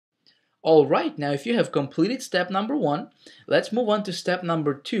All right, now if you have completed step number 1, let's move on to step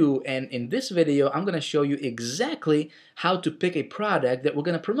number 2. And in this video, I'm going to show you exactly how to pick a product that we're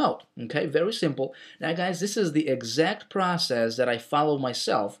going to promote. Okay, very simple. Now guys, this is the exact process that I follow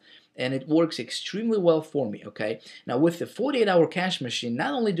myself, and it works extremely well for me. Okay, now with the 48-hour cash machine,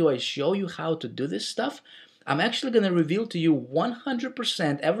 not only do I show you how to do this stuff, I'm actually going to reveal to you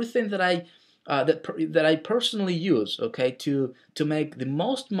 100% everything that I personally use, okay, to make the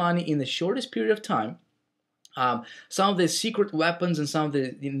most money in the shortest period of time. Some of the secret weapons and some of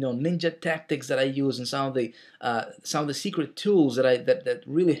the ninja tactics that I use, and some of the secret tools that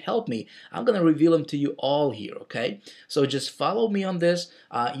really help me, I'm gonna reveal them to you all here. Okay, so just follow me on this.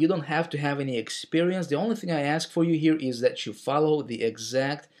 You don't have to have any experience. The only thing I ask for you here is that you follow the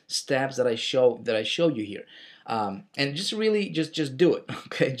exact steps that I show you here. And just really just do it.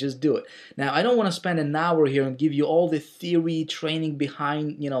 Okay, just do it. Now I don't want to spend an hour here and give you all the theory training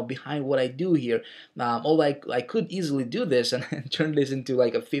behind behind what I do here. I could easily do this and turn this into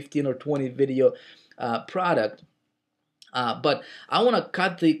like a 15 or 20 video product. But I want to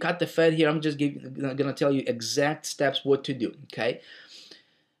cut the fat here. I'm just gonna tell you exact steps what to do. Okay.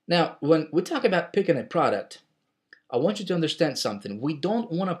 Now when we talk about picking a product, I want you to understand something. We don't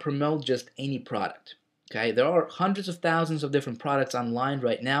want to promote just any product. Okay, there are hundreds of thousands of different products online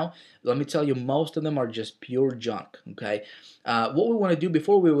right now. Let me tell you, most of them are just pure junk. Okay, what we want to do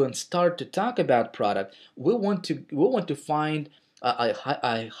before we even start to talk about product, we want to find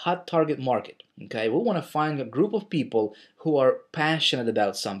a hot target market. Okay, we want to find a group of people who are passionate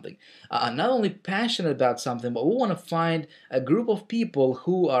about something. Not only passionate about something, but we want to find a group of people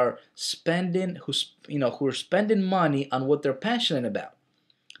who are spending money on what they're passionate about.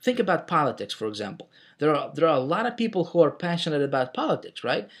 Think about politics, for example. There are a lot of people who are passionate about politics,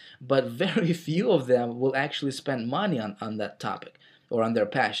 right? But very few of them will actually spend money on that topic or on their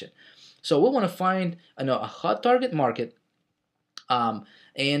passion. So we want to find a hot target market, and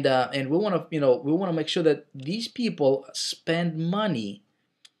we want to make sure that these people spend money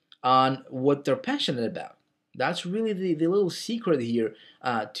on what they're passionate about. That's really the little secret here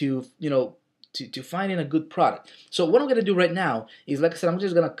to finding a good product. So what I'm going to do right now is, like I said, I'm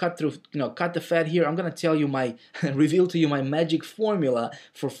just going to cut the fat here. I'm going to tell you reveal to you my magic formula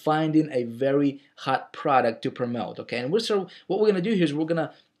for finding a very hot product to promote. Okay, and what we're going to do here is we're going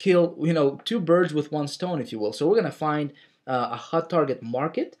to kill two birds with one stone, if you will. So we're going to find a hot target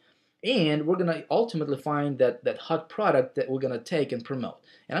market, and we're going to ultimately find that hot product that we're going to take and promote.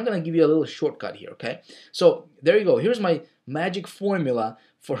 And I'm going to give you a little shortcut here, okay? So there you go. Here's my magic formula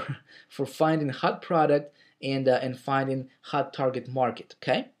for finding hot product and finding hot target market,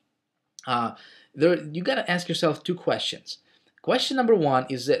 okay? You got to ask yourself two questions. Question number 1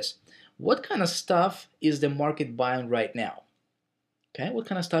 is this: what kind of stuff is the market buying right now? Okay, what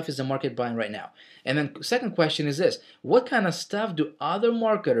kind of stuff is the market buying right now? And then second question is this: what kind of stuff do other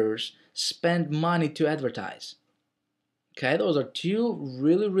marketers spend money to advertise? Okay, those are two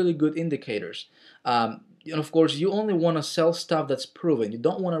really good indicators. Of course, you only want to sell stuff that's proven. You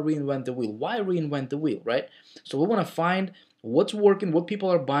don't want to reinvent the wheel. Why reinvent the wheel, right? So we want to find what's working, what people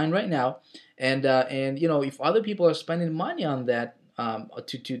are buying right now, and if other people are spending money on that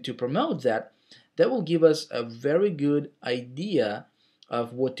to promote that, that will give us a very good idea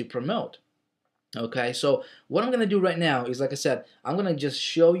of what to promote. Okay, so what I'm going to do right now is, like I said, I'm going to just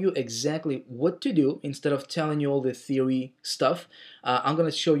show you exactly what to do instead of telling you all the theory stuff. I'm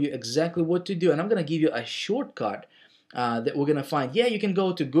going to show you exactly what to do, and I'm going to give you a shortcut that we're going to find. Yeah, you can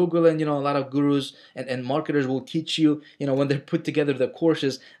go to Google, and a lot of gurus and marketers will teach you, when they put together the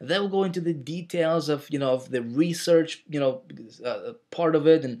courses, they'll go into the details of, of the research, part of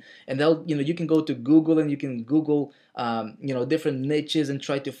it, and they'll, you can go to Google and you can Google different niches and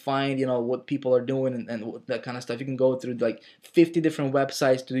try to find what people are doing and that kind of stuff. You can go through like 50 different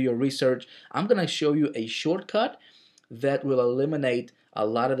websites to do your research. I'm gonna show you a shortcut that will eliminate a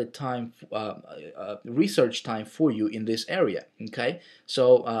lot of the time, research time for you in this area. Okay,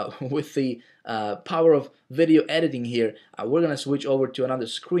 so with the power of video editing here, we're gonna switch over to another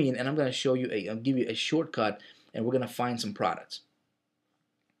screen, and I'm gonna show you I'll give you a shortcut, and we're gonna find some products.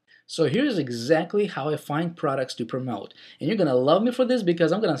 So here's exactly how I find products to promote, and you're gonna love me for this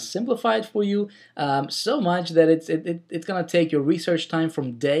because I'm gonna simplify it for you so much that it's gonna take your research time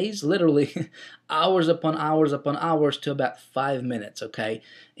from days, literally hours upon hours upon hours, to about 5 minutes. Okay,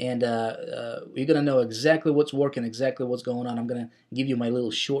 and you're gonna know exactly what's working, exactly what's going on. I'm gonna give you my little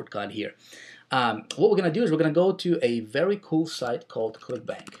shortcut here. What we're gonna do is we're gonna go to a very cool site called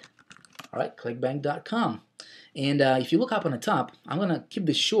ClickBank. All right, clickbank.com. And if you look up on the top, I'm going to keep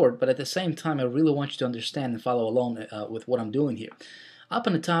this short, but at the same time, I really want you to understand and follow along with what I'm doing here. Up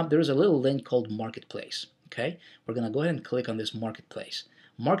on the top, there is a little link called Marketplace. Okay, we're gonna go ahead and click on this Marketplace.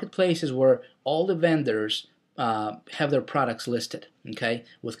 Marketplace is where all the vendors have their products listed. Okay,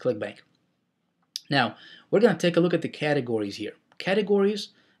 with ClickBank. Now we're gonna take a look at the categories here. Categories.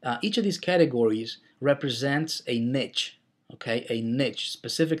 Each of these categories represents a niche. Okay, a niche,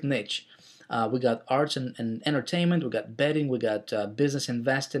 specific niche. We got arts and entertainment, we got betting, we got business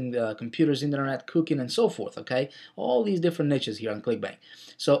investing, computers, internet, cooking, and so forth, okay? All these different niches here on ClickBank.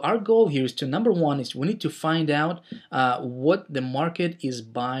 So our goal here is to, number one, is we need to find out what the market is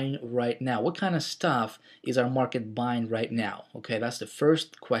buying right now. What kind of stuff is our market buying right now? Okay, that's the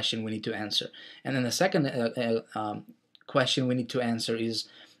first question we need to answer. And then the second question we need to answer is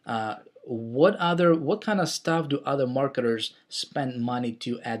what kind of stuff do other marketers spend money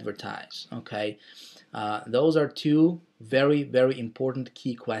to advertise? Okay, those are two very, very important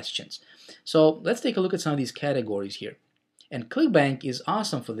key questions. So let's take a look at some of these categories here. And ClickBank is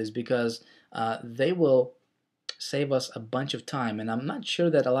awesome for this because they will save us a bunch of time. And I'm not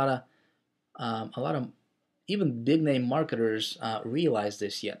sure that a lot of even big name marketers realize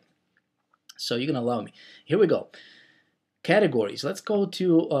this yet. So you're gonna allow me. Here we go. Categories. Let's go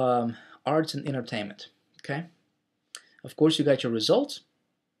to arts and entertainment. Okay. Of course, you got your results,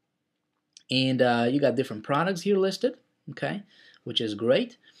 and you got different products here listed. Okay, which is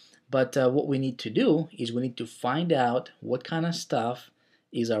great. But what we need to do is we need to find out what kind of stuff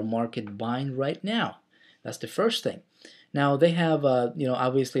is our market buying right now. That's the first thing. Now they have,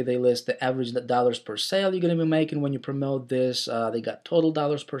 obviously they list the average dollars per sale you're going to be making when you promote this. They got total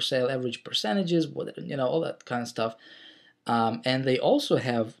dollars per sale, average percentages, all that kind of stuff. And they also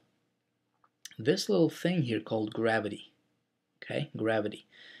have this little thing here called gravity. Okay, gravity.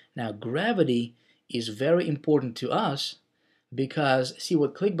 Now gravity is very important to us because, see,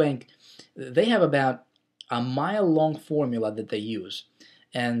 what ClickBank, they have about a mile-long formula that they use,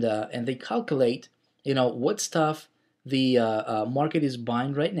 and they calculate, what stuff the market is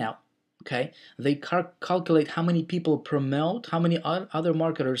buying right now. Okay, they calculate how many people promote, how many other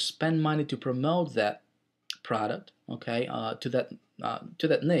marketers spend money to promote that product. Okay, to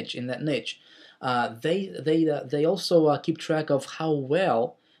that niche. In that niche, they also keep track of how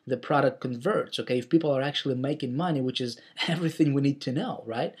well the product converts. Okay, if people are actually making money, which is everything we need to know,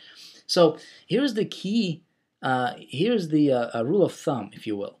 right? So here's the key. Here's the rule of thumb, if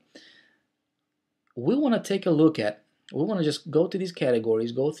you will. We want to take a look at. We want to just go to these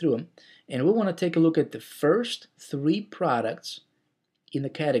categories, go through them, and we want to take a look at the first 3 products in the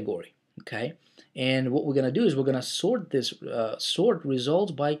category. Okay, and what we're going to do is we're going to sort this sort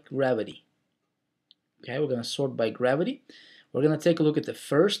results by gravity. Okay, we're going to sort by gravity. We're going to take a look at the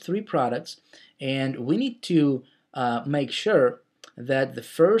first 3 products, and we need to make sure that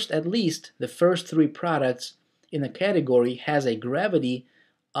at least the first 3 products in the category has a gravity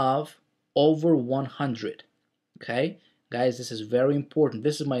of over 100. Okay, guys, this is very important.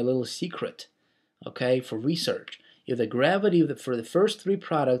 This is my little secret, okay, for research. If the gravity for the first 3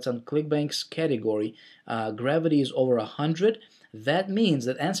 products on ClickBank's category, gravity is over 100, that means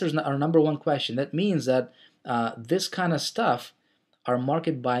that answers our number 1 question. That means that this kind of stuff our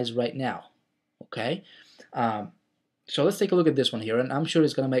market buys right now. Okay, so let's take a look at this one here, and I'm sure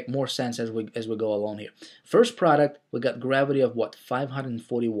it's going to make more sense as we go along here. First product, we got gravity of what?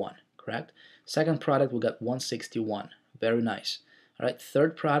 541, correct? Second product, we got 161. Very nice. All right,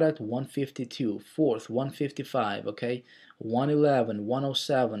 third product, 152. Fourth, 155. Okay, 111,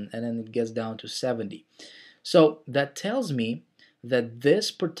 107, and then it gets down to 70. So that tells me that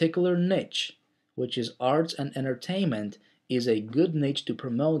this particular niche, which is arts and entertainment, is a good niche to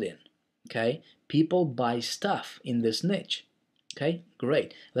promote in. Okay, people buy stuff in this niche. Okay,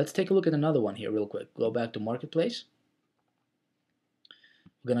 great. Let's take a look at another one here real quick. Go back to Marketplace.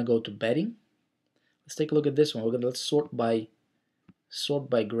 We're gonna go to betting. Let's take a look at this one. Let's sort by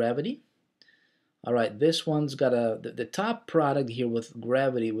gravity. All right, this one's got the top product here with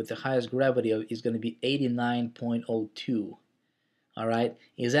gravity, with the highest gravity, is going to be 89.02. All right,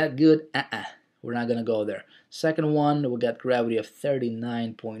 is that good? We're not going to go there. Second one, we got gravity of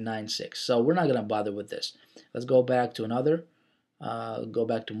 39.96. So we're not going to bother with this. Let's go back to another. Go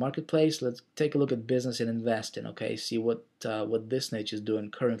back to Marketplace. Let's take a look at business and investing. Okay, see what this niche is doing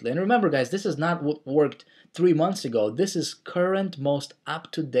currently. And remember, guys, this is not what worked 3 months ago. This is current, most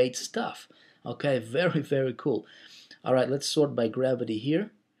up-to-date stuff. Okay, very, very cool. All right, let's sort by gravity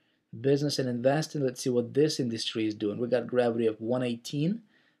here. Business and investing. Let's see what this industry is doing. We got gravity of 118.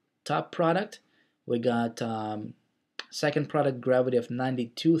 Top product. We got second product gravity of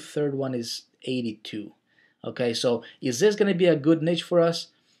 92. Third one is 82. Okay, so is this going to be a good niche for us?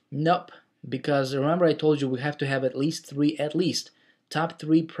 Nope, because remember I told you we have to have at least top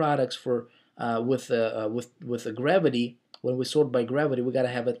 3 products for with the gravity. When we sort by gravity, we got to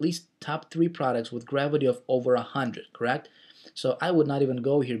have at least top 3 products with gravity of over 100, correct? So I would not even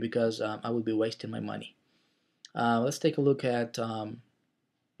go here because I would be wasting my money. Let's take a look at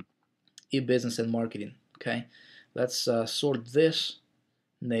e-business and marketing. Okay, let's sort this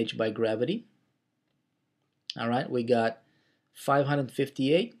niche by gravity. All right, we got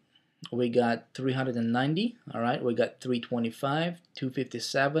 558, we got 390. All right, we got 325,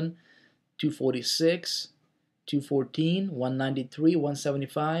 257, 246, 214, 193,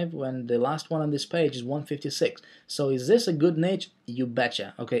 175, when the last one on this page is 156. So is this a good niche? You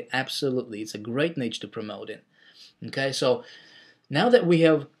betcha. Okay, absolutely. It's a great niche to promote in. Okay, so now that we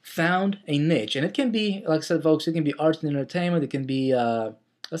have found a niche, and it can be, like I said, folks, it can be arts and entertainment, it can be,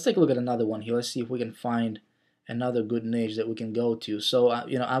 let's take a look at another one here. Let's see if we can find another good niche that we can go to. So,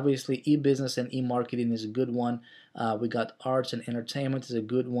 you know, obviously e-business and e-marketing is a good one. We got arts and entertainment is a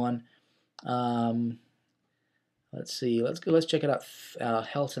good one. Let's see. Let's check it out.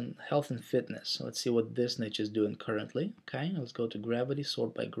 Health and fitness. Let's see what this niche is doing currently. Okay, let's go to gravity.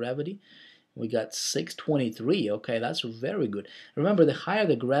 Sort by gravity. We got 623. Okay, that's very good. Remember, the higher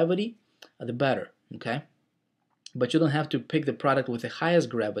the gravity, the better. Okay, but you don't have to pick the product with the highest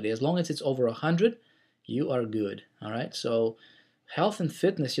gravity. As long as it's over 100, you are good. All right. So, health and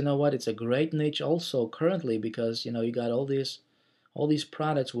fitness. You know what? It's a great niche also currently because you know you got all these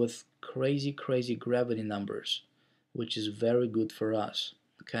products with crazy gravity numbers, which is very good for us.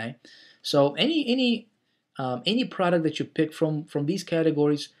 Okay, so any product that you pick from these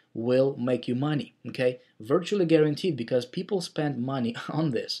categories will make you money. Okay, virtually guaranteed, because people spend money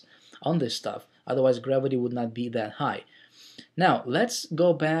on this stuff. Otherwise, gravity would not be that high. Now let's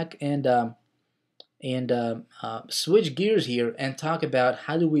go back and switch gears here and talk about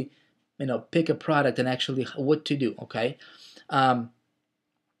how do we, you know, pick a product and actually what to do. Okay,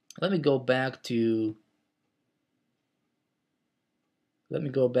 let me go back to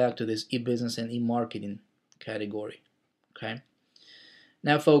this e-business and e-marketing category. Okay.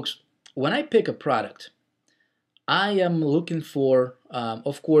 Now, folks, when I pick a product, I am looking for,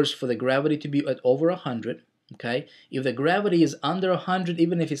 of course, for the gravity to be at over 100. Okay. If the gravity is under 100,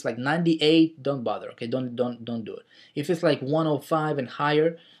 even if it's like 98, don't bother. Okay. Don't do it. If it's like 105 and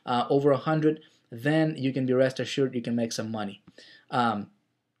higher, over 100, then you can be rest assured you can make some money.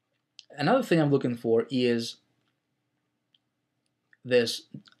 Another thing I'm looking for is this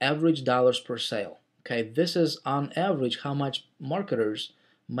average dollars per sale. Okay, this is on average how much marketers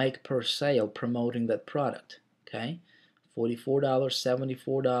make per sale promoting that product. Okay, $44,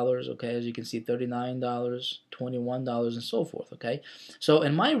 $74. Okay, as you can see, $39, $21, and so forth. Okay, so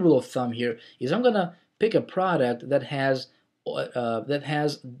and my rule of thumb here is I'm gonna pick a product that has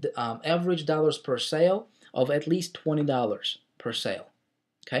average dollars per sale of at least $20 per sale.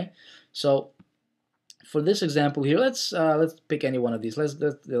 Okay, so for this example here, let's pick any one of these. Let's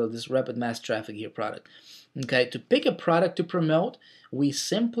this rapid mass traffic here product. Okay, to pick a product to promote, we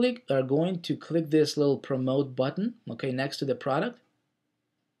simply are going to click this little promote button. Okay, next to the product.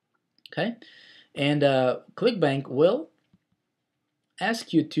 Okay, and ClickBank will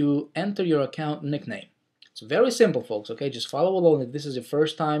ask you to enter your account nickname. It's very simple, folks. Okay, just follow along. If this is your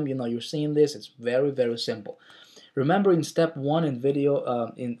first time, you know, you're seeing this, it's very simple. Remember, in step 1 in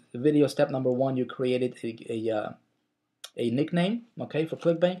video step number 1, you created a nickname. Okay, for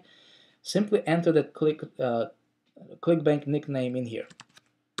ClickBank. Simply enter the ClickBank nickname in here.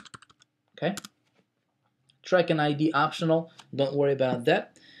 Okay. Tracking ID optional. Don't worry about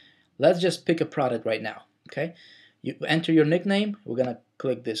that. Let's just pick a product right now. Okay. You enter your nickname. We're gonna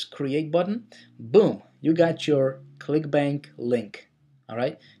click this create button. Boom. You got your ClickBank link. All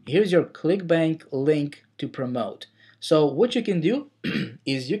right. Here's your ClickBank link to promote. So what you can do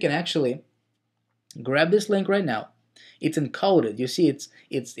is you can actually grab this link right now. It's encoded. You see, it's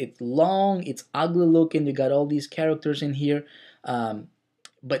long, it's ugly looking. You got all these characters in here,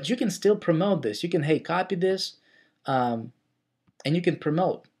 but you can still promote this. You can, hey, copy this, and you can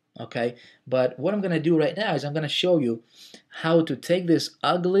promote. Okay, but what I'm gonna do right now is I'm gonna show you how to take this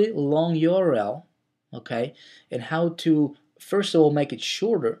ugly long URL, okay, and how to first of all make it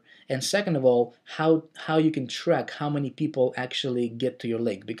shorter, and second of all how you can track how many people actually get to your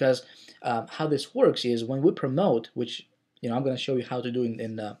link. Because how this works is when we promote, which I'm going to show you how to do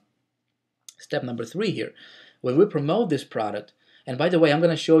in step number 3 here. When we promote this product, and by the way, I'm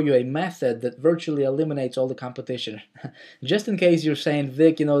going to show you a method that virtually eliminates all the competition. Just in case you're saying,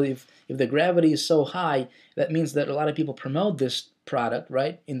 Vic, if the gravity is so high, that means that a lot of people promote this product,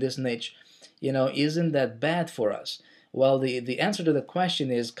 right, in this niche. Isn't that bad for us? Well, the answer to the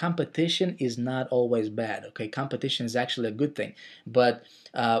question is competition is not always bad. Okay, competition is actually a good thing. But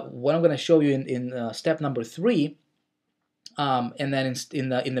what I'm going to show you in step number 3, and then in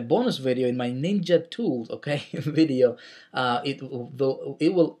the bonus video in my Ninja Tools, okay, video, it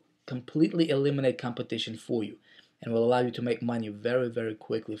will completely eliminate competition for you, and will allow you to make money very, very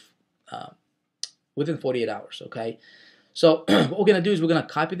quickly, within 48 hours. Okay, so what we're gonna do is we're gonna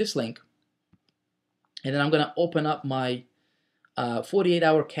copy this link, and then I'm gonna open up my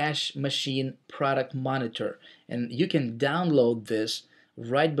 48-hour cash machine product monitor, and you can download this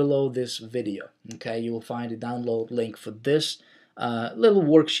right below this video. Okay, you will find a download link for this little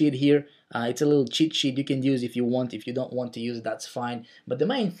worksheet here. It's a little cheat sheet you can use if you want. If you don't want to use it, that's fine. But the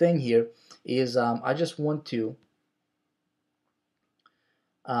main thing here is I just want to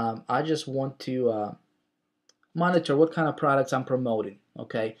monitor what kind of products I'm promoting.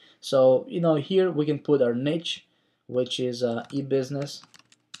 Okay, so here we can put our niche, which is e-business.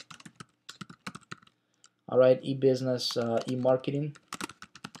 All right, e-business, e-marketing.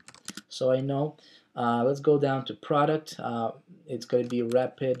 So I know. Let's go down to product. It's going to be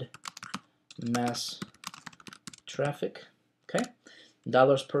rapid mass traffic. Okay,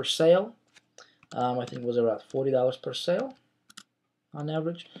 dollars per sale. I think it was around $40 per sale on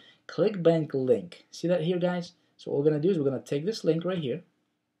average. ClickBank link. See that here, guys? So what we're going to do is we're going to take this link right here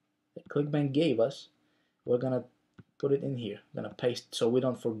that ClickBank gave us. We're going to put it in here. I'm going to paste so we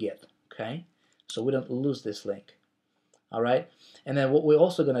don't forget. Okay, so we don't lose this link. All right, and then what we're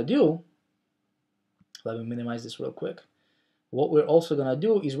also going to do, let me minimize this real quick. What we're also going to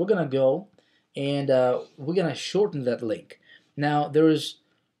do is we're going to go and we're going to shorten that link. Now there's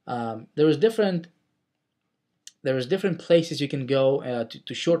different places you can go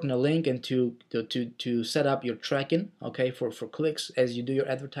to shorten a link and to set up your tracking, okay, for clicks as you do your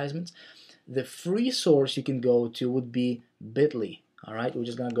advertisements. The free source you can go to would be Bitly. All right, we're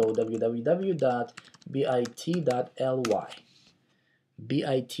just going to go www.bit.ly.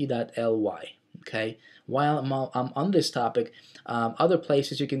 Okay, while I'm on this topic, other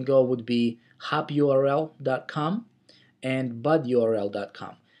places you can go would be hopurl.com and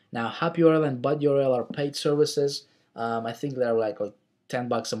budurl.com. Now, HopURL and BudURL are paid services. I think they're like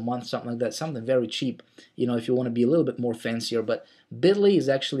 $10 a month, something like that, something very cheap, if you want to be a little bit more fancier. But Bitly is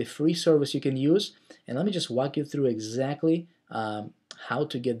actually a free service you can use, and let me just walk you through exactly how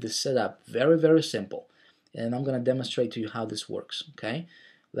to get this set up. Very, very simple, and I'm going to demonstrate to you how this works. Okay,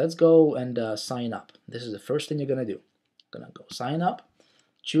 let's go and sign up. This is the first thing you're going to do. Going to go sign up,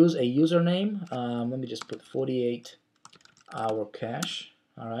 choose a username. Let me just put 48-hour cash.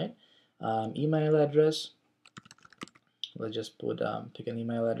 All right, email address. Let's just put pick an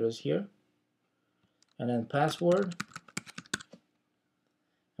email address here, and then password.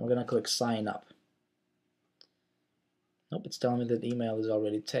 And we're gonna click sign up. Nope, it's telling me that the email is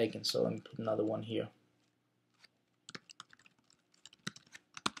already taken, so let me put another one here.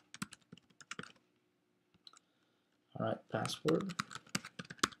 All right, password.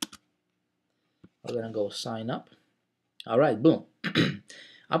 We're gonna go sign up. All right, boom.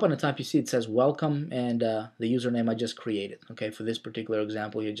 Up on the top you see it says welcome and the username I just created. Okay, for this particular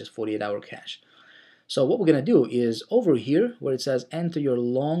example here, just 48-hour cash. So what we're gonna do is over here where it says enter your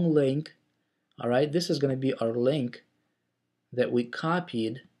long link. All right, this is gonna be our link that we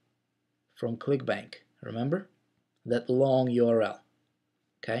copied from ClickBank. Remember that long URL?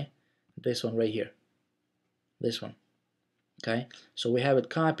 Okay, this one right here, this one. Okay, so we have it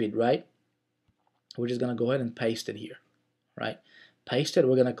copied, right? We're just gonna go ahead and paste it here, right? Paste it.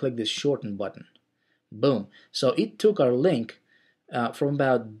 We're gonna click this shorten button. Boom. So it took our link from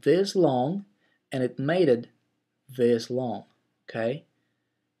about this long and it made it this long. Okay,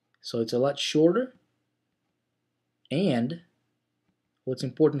 so it's a lot shorter, and what's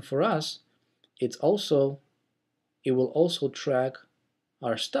important for us, it will also track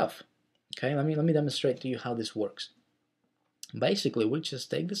our stuff. Okay, let me demonstrate to you how this works. Basically, we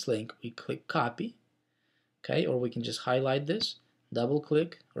just take this link, we click copy, okay, or we can just highlight this, double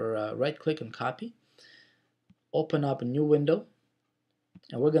click or right click and copy, open up a new window,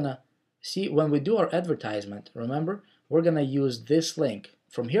 and we're gonna see when we do our advertisement, remember, we're gonna use this link.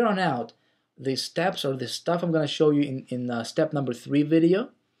 From here on out, the steps or the stuff I'm gonna show you in step number 3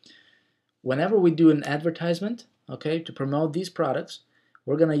 video, whenever we do an advertisement, okay, to promote these products,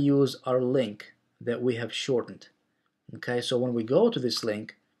 we're gonna use our link that we have shortened. Okay, so when we go to this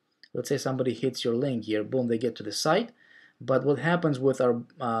link, let's say somebody hits your link here, boom, they get to the site. But what happens with our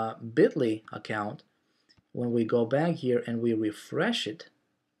Bitly account, when we go back here and we refresh it,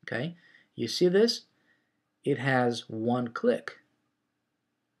 okay, you see this? It has one click.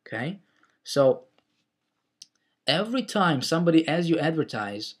 Okay, so every time somebody, as you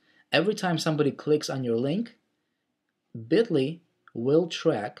advertise, every time somebody clicks on your link, Bitly will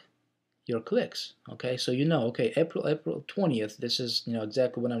track your clicks. Okay, so you know, okay, April 20th, this is, you know,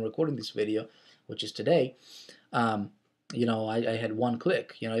 exactly when I'm recording this video, which is today. You know, I had one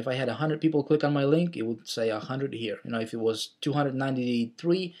click. You know, if I had 100 people click on my link, it would say 100 here. You know, if it was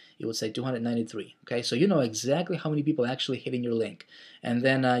 293, it would say 293. Okay, so you know exactly how many people actually hitting your link, and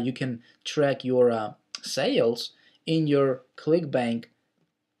then you can track your sales in your ClickBank.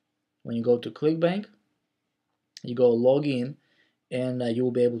 When you go to ClickBank, you go log in, and you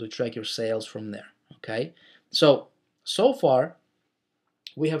will be able to track your sales from there. Okay, so far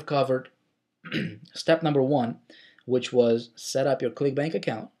we have covered step number 1, which was set up your ClickBank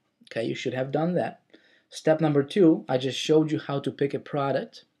account. Okay, you should have done that. Step number 2, I just showed you how to pick a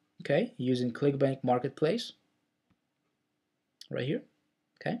product, okay, using ClickBank Marketplace right here.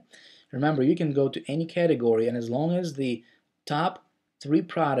 Okay, remember, you can go to any category, and as long as the top 3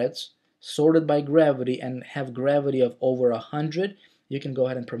 products sorted by gravity and have gravity of over 100, you can go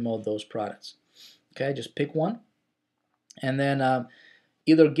ahead and promote those products. Okay, just pick one, and then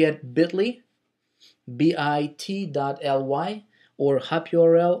either get Bitly, bit.ly, or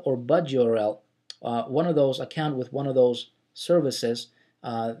HubURL or BudURL, one of those, account with one of those services,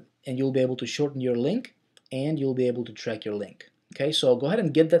 and you'll be able to shorten your link, and you'll be able to track your link. Okay, so go ahead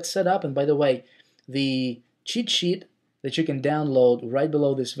and get that set up. And by the way, the cheat sheet that you can download right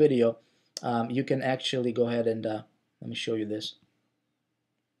below this video, you can actually go ahead and let me show you this.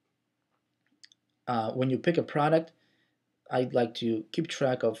 When you pick a product, I'd like to keep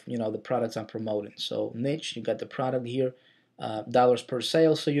track of, you know, the products I'm promoting. So niche, you got the product here, dollars per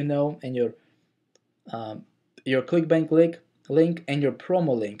sale, so you know, and your ClickBank link and your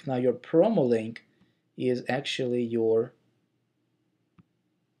promo link. Now your promo link is actually your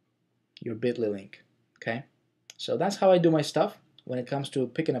Bitly link. Okay, so that's how I do my stuff when it comes to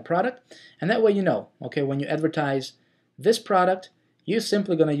picking a product, and that way you know, okay, when you advertise this product, you're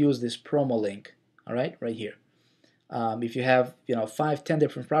simply going to use this promo link. All right, right here. If you have, you know, 5, 10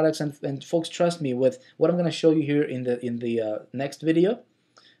 different products, and folks, trust me, with what I'm going to show you here in the next video,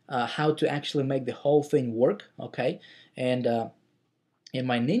 how to actually make the whole thing work. Okay, and in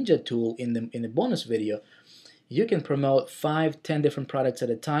my Ninja tool in the bonus video, you can promote 5, 10 different products at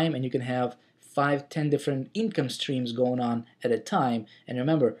a time, and you can have 5, 10 different income streams going on at a time. And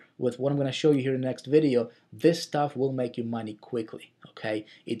remember, with what I'm going to show you here in the next video, this stuff will make you money quickly. Okay,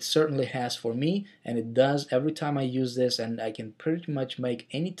 it certainly has for me, and it does every time I use this, and I can pretty much make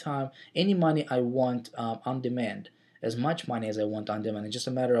any money I want on demand, as much money as I want on demand. It's just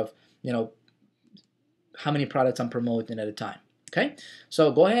a matter of, you know, how many products I'm promoting at a time. Okay,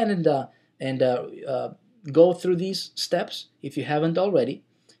 so go ahead and go through these steps if you haven't already.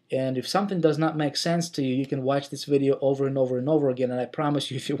 And if something does not make sense to you, you can watch this video over and over and over again, and I promise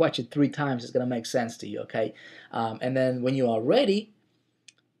you, if you watch it 3 times, it's going to make sense to you, okay? And then when you are ready,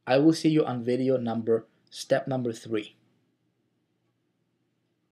 I will see you on step number 3.